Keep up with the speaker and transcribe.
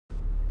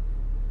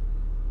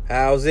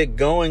How's it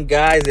going,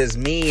 guys? It's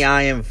me.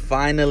 I am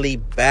finally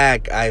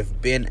back.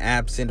 I've been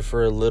absent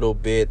for a little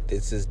bit.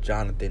 This is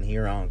Jonathan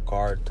here on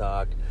Car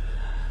Talk.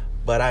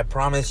 But I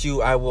promise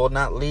you I will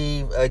not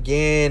leave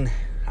again.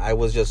 I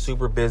was just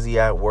super busy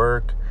at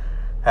work.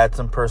 Had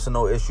some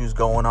personal issues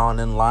going on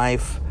in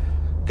life.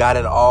 Got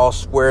it all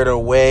squared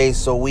away.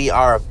 So we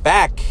are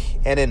back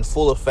and in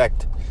full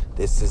effect.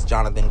 This is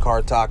Jonathan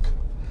Car Talk.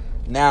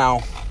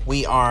 Now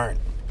we are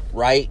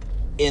right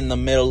in the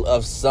middle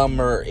of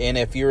summer, and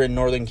if you're in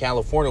Northern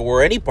California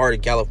or any part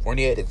of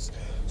California, it's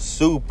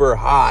super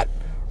hot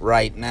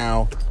right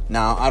now.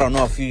 Now, I don't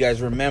know if you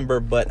guys remember,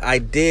 but I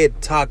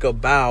did talk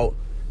about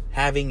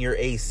having your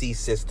AC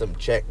system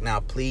checked.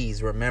 Now,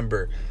 please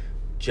remember,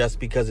 just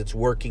because it's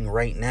working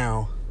right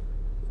now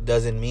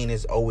doesn't mean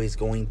it's always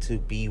going to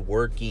be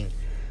working.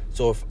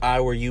 So if I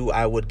were you,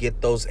 I would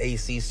get those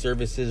AC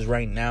services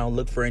right now.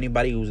 Look for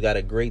anybody who's got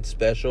a great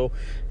special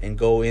and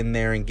go in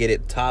there and get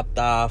it topped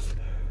off,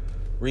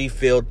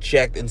 refilled,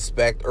 checked,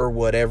 inspect, or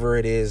whatever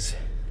it is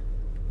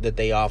that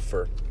they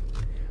offer,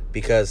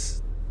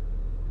 because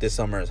this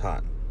summer is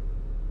hot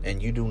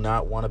and you do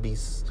not want to be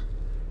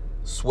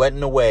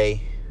sweating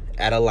away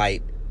at a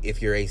light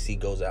if your AC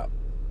goes out.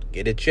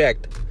 Get it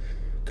checked,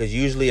 because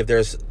usually if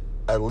there's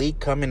a leak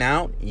coming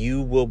out,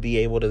 you will be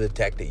able to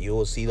detect it. You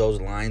will see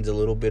those lines, a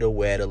little bit of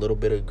wet, a little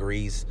bit of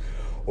grease,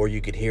 or you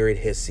could hear it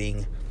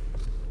hissing,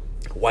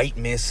 white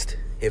mist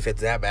if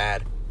it's that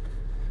bad.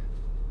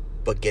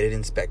 But get it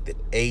inspected.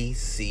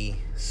 AC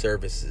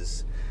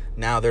services.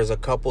 Now, there's a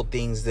couple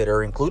things that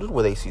are included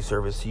with AC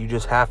service. You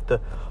just have to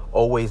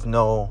always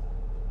know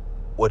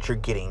what you're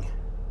getting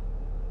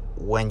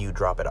when you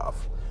drop it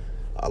off.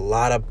 A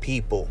lot of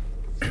people,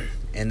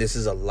 and this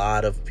is a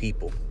lot of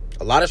people,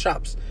 a lot of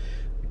shops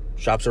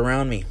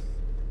around me,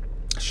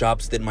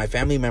 shops that my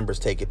family members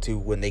take it to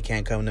when they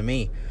can't come to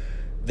me,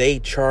 they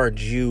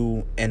charge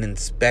you an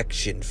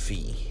inspection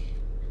fee.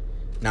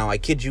 Now, I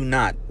kid you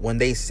not, when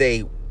they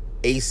say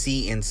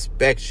AC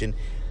inspection,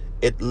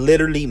 it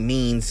literally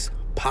means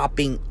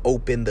popping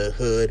open the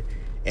hood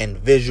and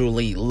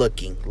visually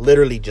looking,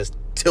 literally just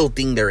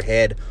tilting their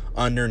head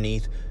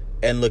underneath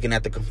and looking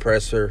at the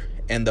compressor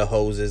and the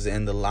hoses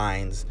and the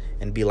lines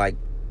and be like,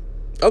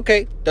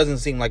 okay, doesn't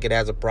seem like it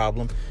has a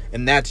problem.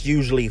 And that's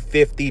usually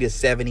 $50 to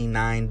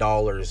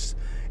 $79.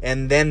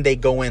 And then they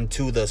go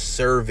into the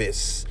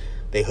service.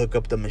 They hook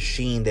up the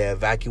machine, they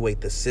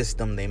evacuate the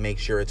system, they make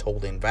sure it's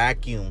holding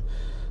vacuum,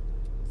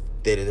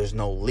 that there's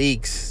no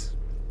leaks.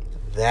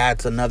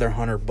 That's another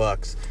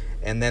 $100.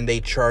 And then they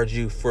charge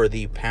you for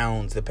the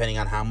pounds, depending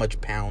on how much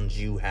pounds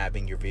you have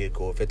in your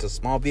vehicle. If it's a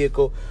small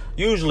vehicle,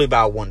 usually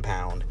about 1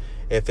 pound.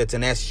 If it's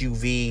an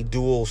SUV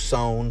dual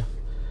zone,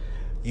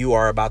 you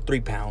are about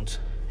 3 pounds.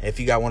 If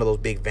you got one of those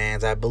big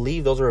vans, I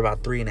believe those are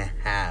about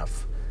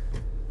 3.5.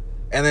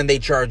 And then they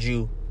charge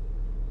you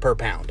per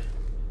pound.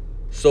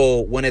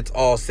 So when it's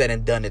all said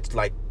and done, it's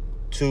like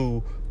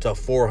 $200 to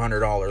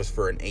 $400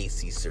 for an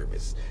AC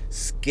service.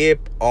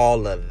 Skip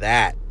all of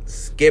that.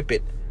 Skip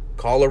it.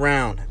 Call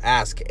around.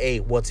 Ask, hey,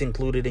 what's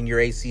included in your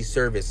AC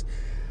service?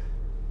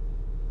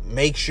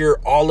 Make sure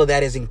all of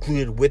that is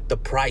included with the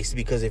price,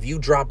 because if you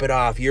drop it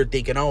off, you're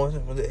thinking, oh,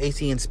 the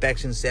AC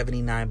inspection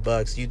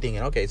 $79. You're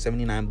thinking, okay,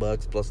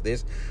 $79 plus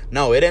this.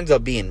 No, it ends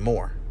up being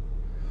more.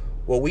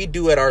 What we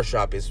do at our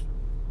shop is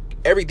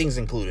everything's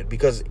included,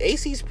 because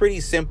AC is pretty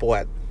simple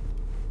at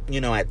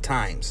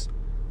times.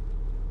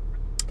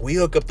 We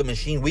hook up the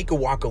machine, we could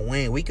walk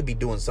away, we could be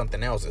doing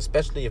something else,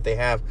 especially if they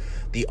have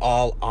the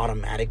all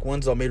automatic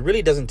ones. I mean, it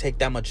really doesn't take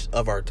that much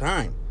of our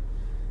time.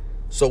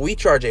 So we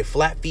charge a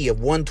flat fee of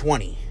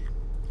 $120,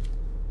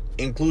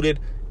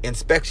 included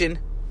inspection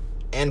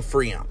and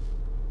Freon.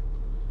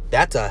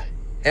 That's a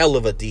hell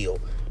of a deal,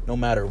 no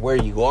matter where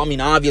you go. I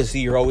mean, obviously,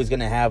 you're always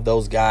going to have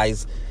those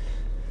guys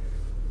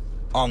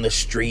on the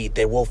street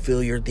that will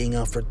fill your thing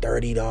up for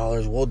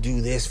 $30. We'll do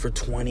this for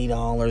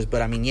 $20.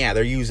 But I mean, yeah,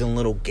 they're using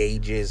little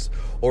gauges.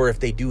 Or if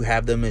they do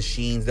have the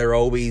machines, they're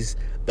always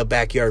the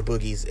backyard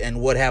boogies. And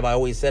what have I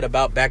always said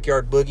about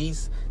backyard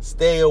boogies?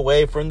 Stay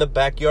away from the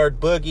backyard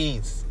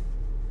boogies.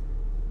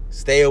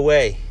 Stay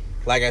away.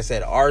 Like I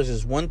said, ours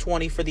is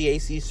 $120 for the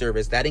AC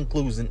service. That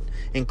includes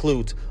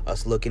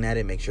us looking at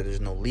it, make sure there's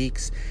no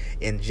leaks,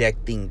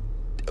 evacuating,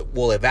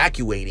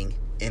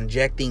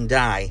 injecting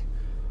dye,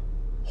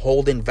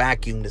 holding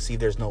vacuum to see if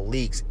there's no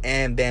leaks,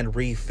 and then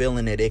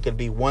refilling it. It could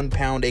be 1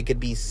 pound, it could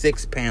be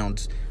 6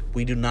 pounds.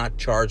 We do not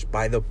charge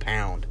by the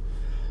pound.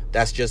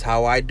 That's just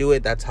how I do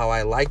it. That's how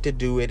I like to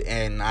do it,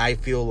 and I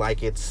feel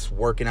like it's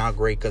working out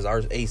great, because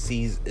our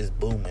AC is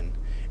booming,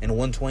 and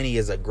 $120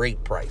 is a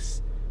great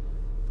price.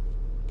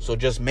 So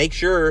just make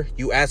sure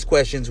you ask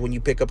questions when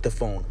you pick up the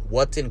phone.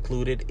 What's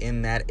included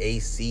in that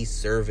AC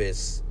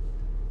service?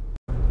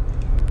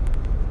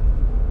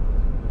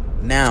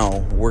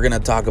 Now, we're going to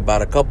talk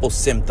about a couple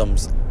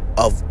symptoms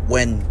of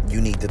when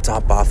you need to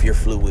top off your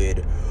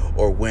fluid,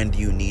 or when do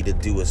you need to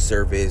do a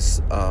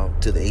service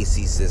to the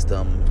AC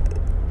system,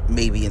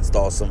 maybe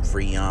install some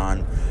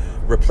Freon,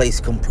 replace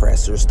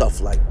compressor,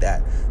 stuff like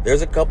that.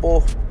 There's a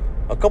couple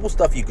A couple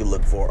stuff you could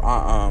look for.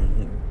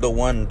 The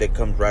one that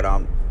comes right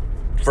on.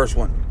 First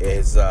one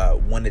is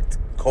when it's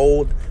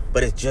cold,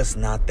 but it's just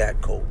not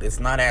that cold. It's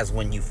not as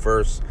when you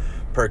first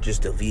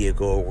purchased a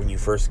vehicle or when you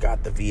first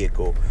got the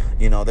vehicle.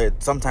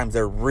 Sometimes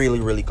they're really,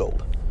 really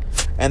cold.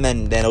 And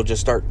then it'll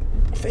just start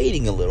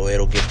fading a little.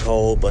 It'll get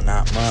cold, but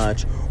not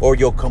much. Or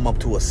you'll come up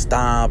to a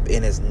stop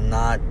and it's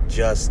not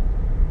just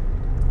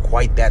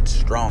quite that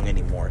strong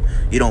anymore.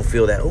 You don't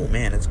feel that, oh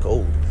man, it's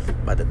cold. I'm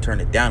about to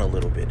turn it down a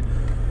little bit.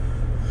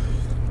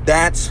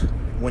 That's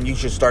when you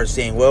should start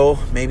saying, well,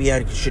 maybe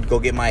I should go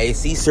get my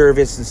AC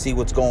service and see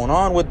what's going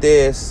on with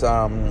this.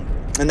 The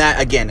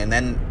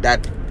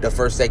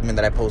first segment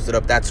that I posted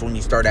up, that's when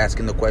you start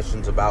asking the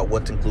questions about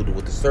what's included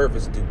with the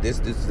service, do this,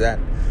 that.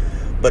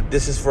 But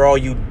this is for all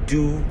you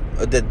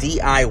the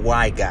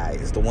DIY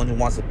guys, the one who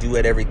wants to do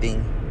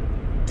everything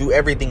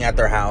at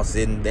their house,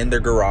 in their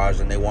garage,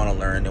 and they want to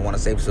learn, they want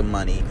to save some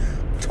money.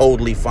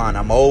 Totally fine.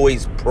 I'm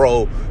always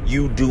pro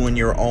you doing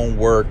your own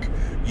work,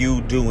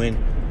 you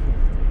doing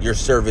your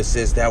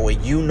services. That way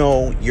you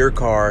know your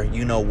car,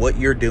 you know what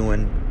you're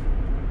doing,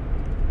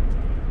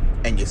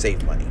 and you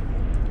save money.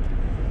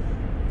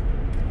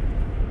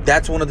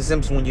 That's one of the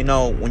symptoms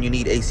when you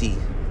need AC.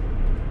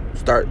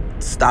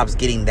 Stops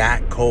getting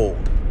that cold.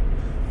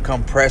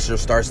 Compressor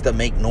starts to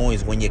make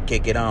noise when you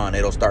kick it on.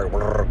 It'll start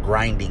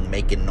grinding,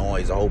 making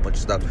noise, a whole bunch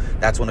of stuff.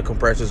 That's when the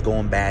compressor's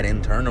going bad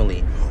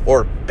internally.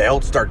 Or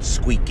belt starts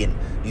squeaking.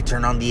 You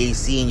turn on the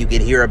AC and you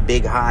can hear a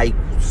big high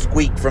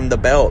squeak from the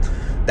belt.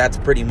 That's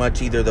pretty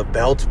much either the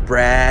belt's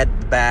bad.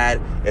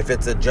 If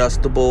it's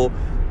adjustable,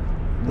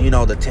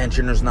 the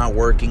tensioner's not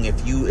working.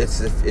 If you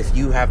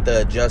have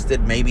to adjust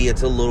it, maybe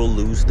it's a little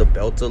loose, the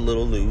belt's a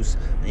little loose,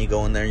 and you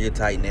go in there and you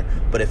tighten it.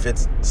 But if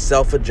it's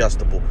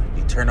self-adjustable,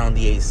 you turn on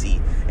the AC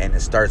and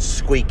it starts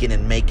squeaking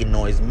and making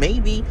noise,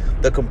 maybe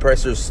the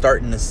compressor's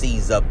starting to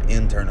seize up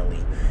internally,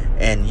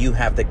 and you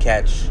have to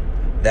catch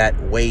that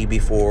way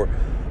before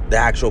the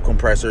actual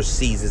compressor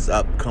seizes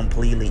up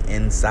completely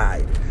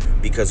inside.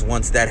 Because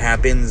once that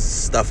happens,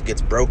 stuff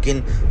gets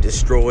broken,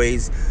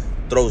 destroys,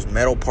 throws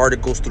metal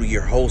particles through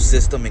your whole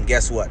system, and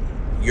guess what?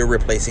 You're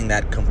replacing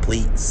that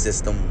complete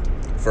system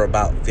for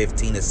about $1,500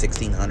 to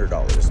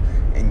 $1,600,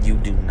 and you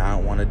do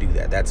not want to do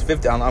that. That's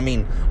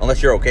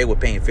unless you're okay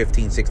with paying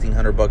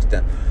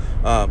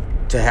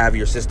 $1,500-$1,600 to have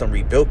your system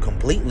rebuilt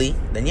completely,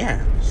 then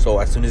yeah. So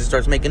as soon as it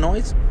starts making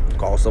noise,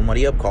 call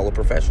somebody up, call a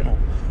professional,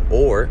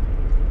 or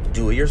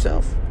do it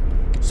yourself.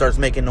 Starts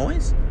making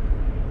noise,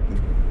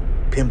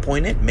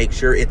 pinpoint it, make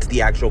sure it's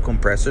the actual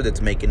compressor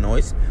that's making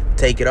noise,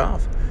 take it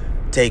off,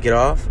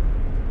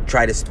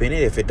 try to spin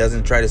it. If it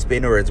doesn't try to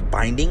spin or it's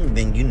binding,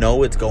 then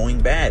it's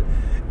going bad.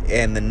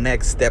 And the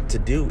next step to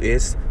do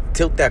is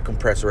tilt that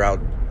compressor out,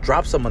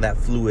 drop some of that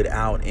fluid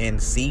out, and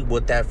see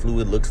what that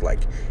fluid looks like.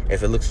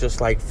 If it looks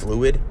just like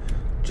fluid,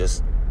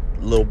 just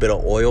a little bit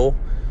of oil,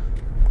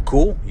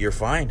 cool, you're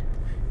fine.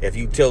 If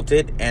you tilt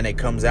it and it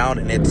comes out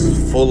and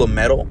it's full of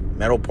metal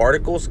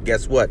particles,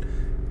 guess what?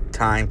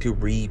 Time to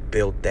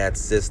rebuild that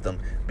system,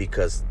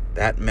 because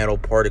that metal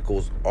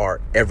particles are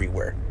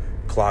everywhere,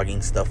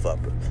 clogging stuff up.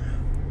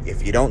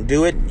 If you don't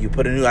do it, you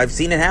put I've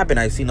seen it happen.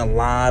 I've seen a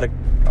lot of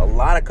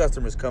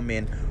customers come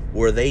in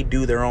where they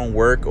do their own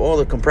work. Oh,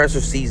 the compressor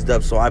seized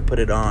up, so I put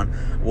it on.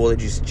 Well,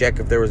 did you check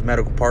if there was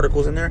metal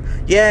particles in there?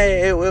 Yeah,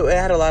 it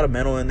had a lot of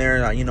metal in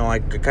there. I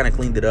kind of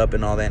cleaned it up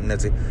and all that, and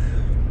that's it.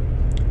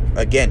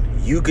 Again,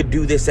 you could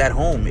do this at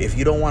home. If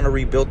you don't want to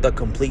rebuild the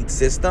complete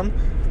system,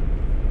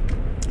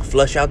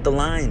 flush out the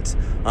lines.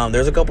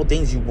 There's a couple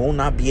things you will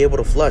not be able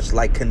to flush,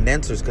 like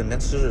condensers.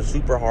 Condensers are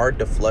super hard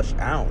to flush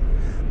out.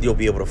 You'll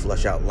be able to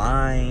flush out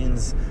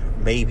lines,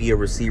 maybe a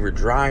receiver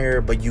dryer,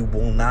 but you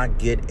will not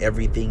get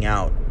everything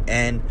out.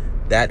 And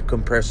that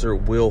compressor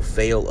will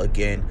fail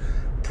again,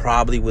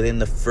 probably within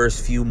the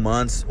first few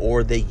months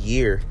or the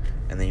year.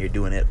 And then you're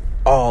doing it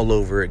all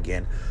over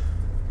again.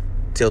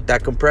 Tilt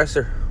that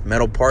compressor.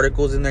 Metal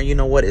particles in there. You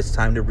know what? It's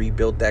time to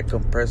rebuild that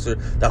compressor,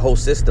 the whole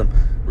system.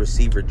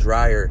 Receiver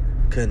dryer,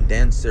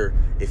 condenser.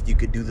 If you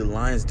could do the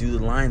lines, do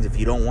the lines. If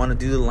you don't want to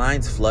do the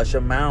lines, flush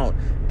them out.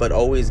 But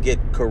always get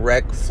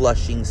correct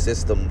flushing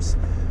systems,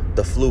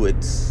 the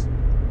fluids.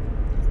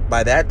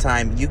 By that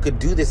time, you could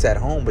do this at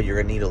home, but you're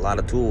going to need a lot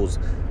of tools.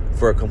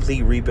 For a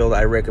complete rebuild,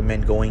 I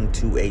recommend going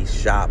to a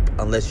shop.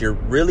 Unless you're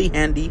really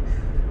handy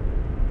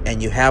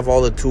and you have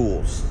all the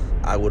tools,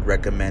 I would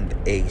recommend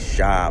a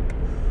shop.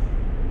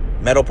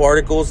 Metal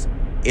particles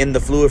in the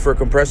fluid for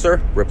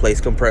compressor, replace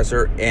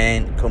compressor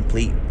and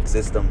complete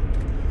system.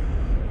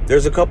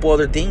 There's a couple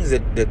other things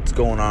that's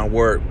going on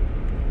where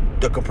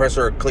the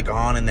compressor will click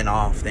on and then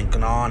off, then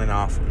on and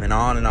off, and then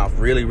on and off.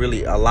 Really,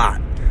 really a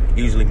lot.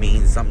 Usually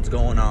means something's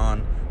going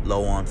on,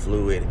 low on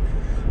fluid.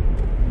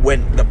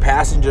 When the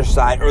passenger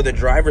side or the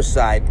driver's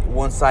side,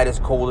 one side is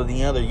colder than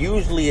the other.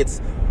 Usually it's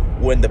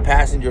when the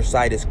passenger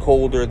side is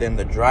colder than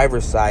the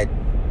driver's side,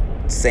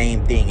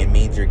 same thing. It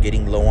means you're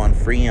getting low on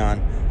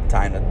Freon.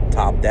 Time to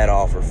top that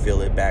off or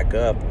fill it back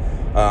up,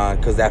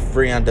 because that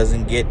Freon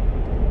doesn't get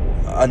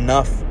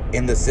enough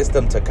in the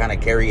system to kind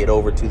of carry it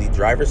over to the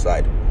driver's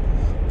side.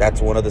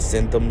 That's one of the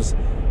symptoms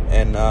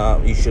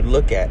and you should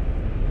look at.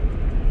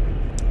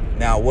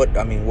 Now,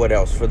 what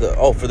else for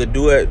the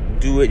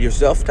do it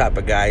yourself type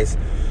of guys?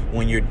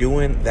 When you're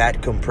doing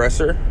that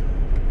compressor,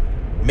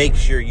 make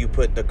sure you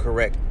put the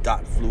correct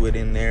dot fluid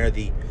in there.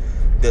 The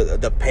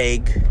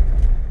PEG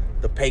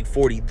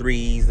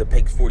 43s, the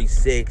PEG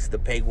 46, the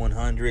PEG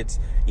 100s.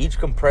 Each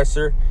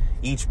compressor,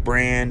 each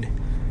brand,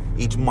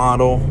 each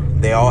model,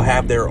 they all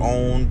have their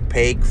own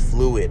PEG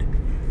fluid.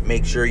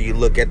 Make sure you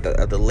look at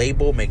the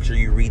label. Make sure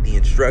you read the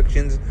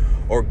instructions,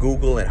 or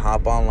Google and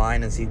hop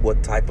online and see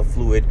what type of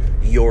fluid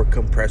your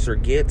compressor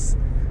gets.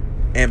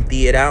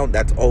 Empty it out.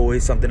 That's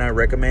always something I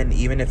recommend.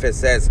 Even if it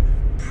says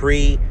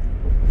pre-filled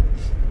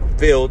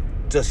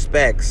to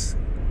specs,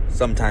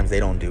 sometimes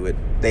they don't do it.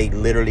 They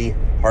literally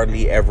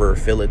hardly ever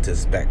fill it to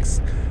specs.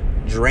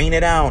 Drain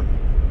it out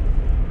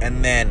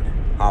and then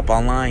hop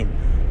online.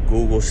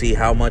 Google, see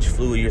how much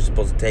fluid you're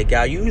supposed to take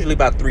out. Usually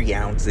about 3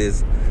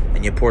 ounces.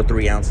 And you pour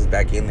 3 ounces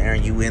back in there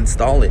and you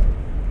install it.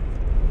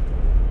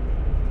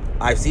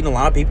 I've seen a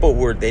lot of people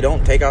where they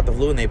don't take out the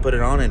fluid and they put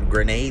it on in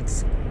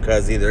grenades,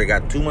 because either it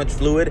got too much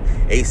fluid,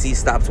 AC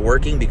stops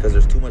working because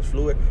there's too much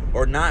fluid,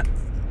 or not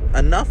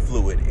enough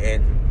fluid,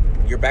 and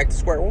you're back to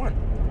square one,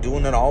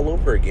 doing it all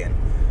over again.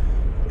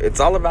 It's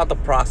all about the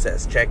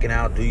process. Checking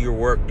out, do your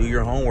work, do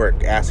your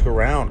homework, ask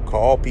around,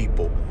 call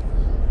people,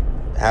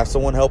 have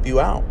someone help you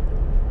out.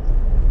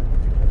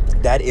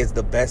 That is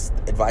the best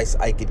advice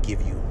I could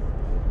give you.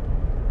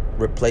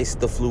 Replace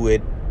the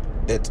fluid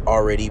that's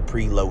already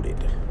preloaded.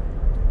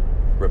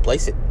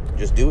 Replace it.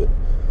 Just do it.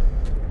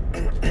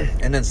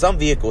 And then some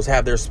vehicles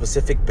have their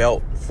specific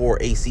belt for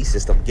AC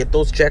system. Get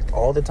those checked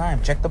all the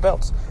time. Check the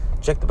belts.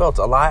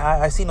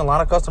 I've seen a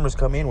lot of customers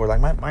come in where like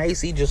my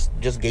AC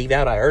just gave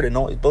out. I heard a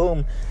noise,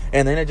 boom,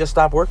 and then it just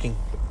stopped working.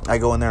 I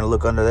go in there and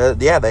look under there.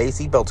 Yeah, the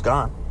AC belt's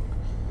gone.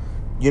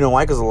 You know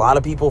why? Because a lot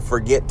of people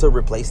forget to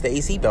replace the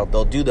AC belt.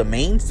 They'll do the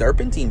main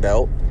serpentine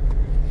belt,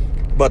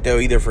 but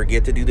they'll either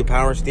forget to do the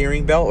power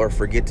steering belt or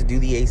forget to do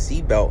the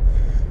AC belt.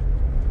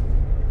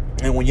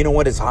 And when you know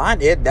what is hot,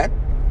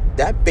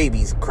 that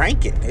baby's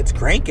cranking. It's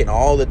cranking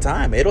all the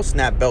time. It'll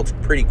snap belts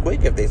pretty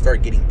quick if they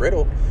start getting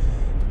brittle.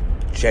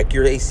 Check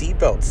your AC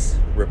belts.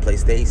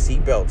 Replace the AC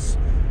belts.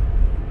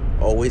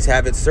 Always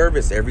have it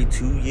serviced every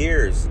 2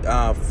 years.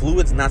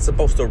 Fluid's not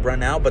supposed to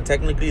run out, but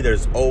technically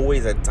there's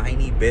always a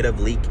tiny bit of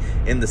leak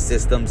in the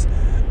systems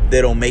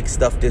that'll make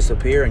stuff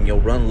disappear and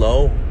you'll run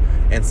low.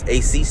 And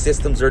AC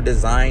systems are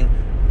designed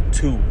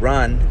to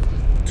run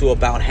to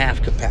about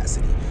half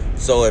capacity.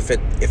 So if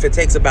it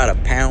takes about a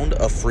pound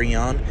of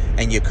Freon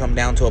and you come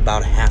down to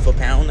about half a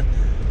pound,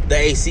 the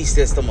AC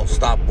system will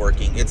stop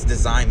working. It's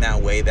designed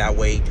that way. That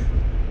way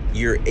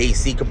your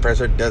AC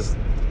compressor does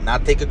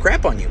not take a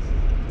crap on you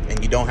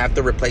and you don't have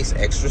to replace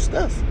extra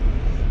stuff.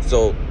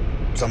 So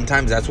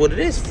sometimes that's what it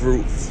is.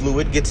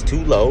 Fluid gets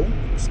too low,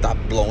 stop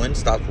blowing,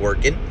 stops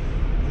working,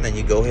 and then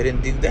you go ahead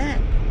and do that.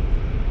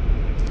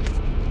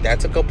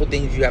 That's a couple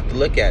things you have to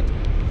look at.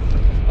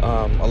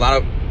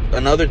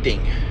 Another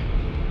thing,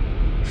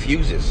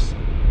 fuses.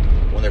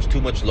 When there's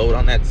too much load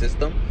on that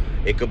system,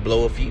 it could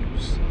blow a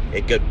fuse.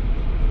 It could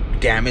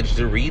damage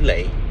the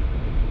relay.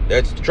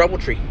 That's trouble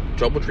tree.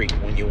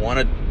 When you want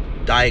to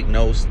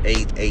diagnose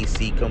a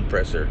AC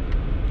compressor,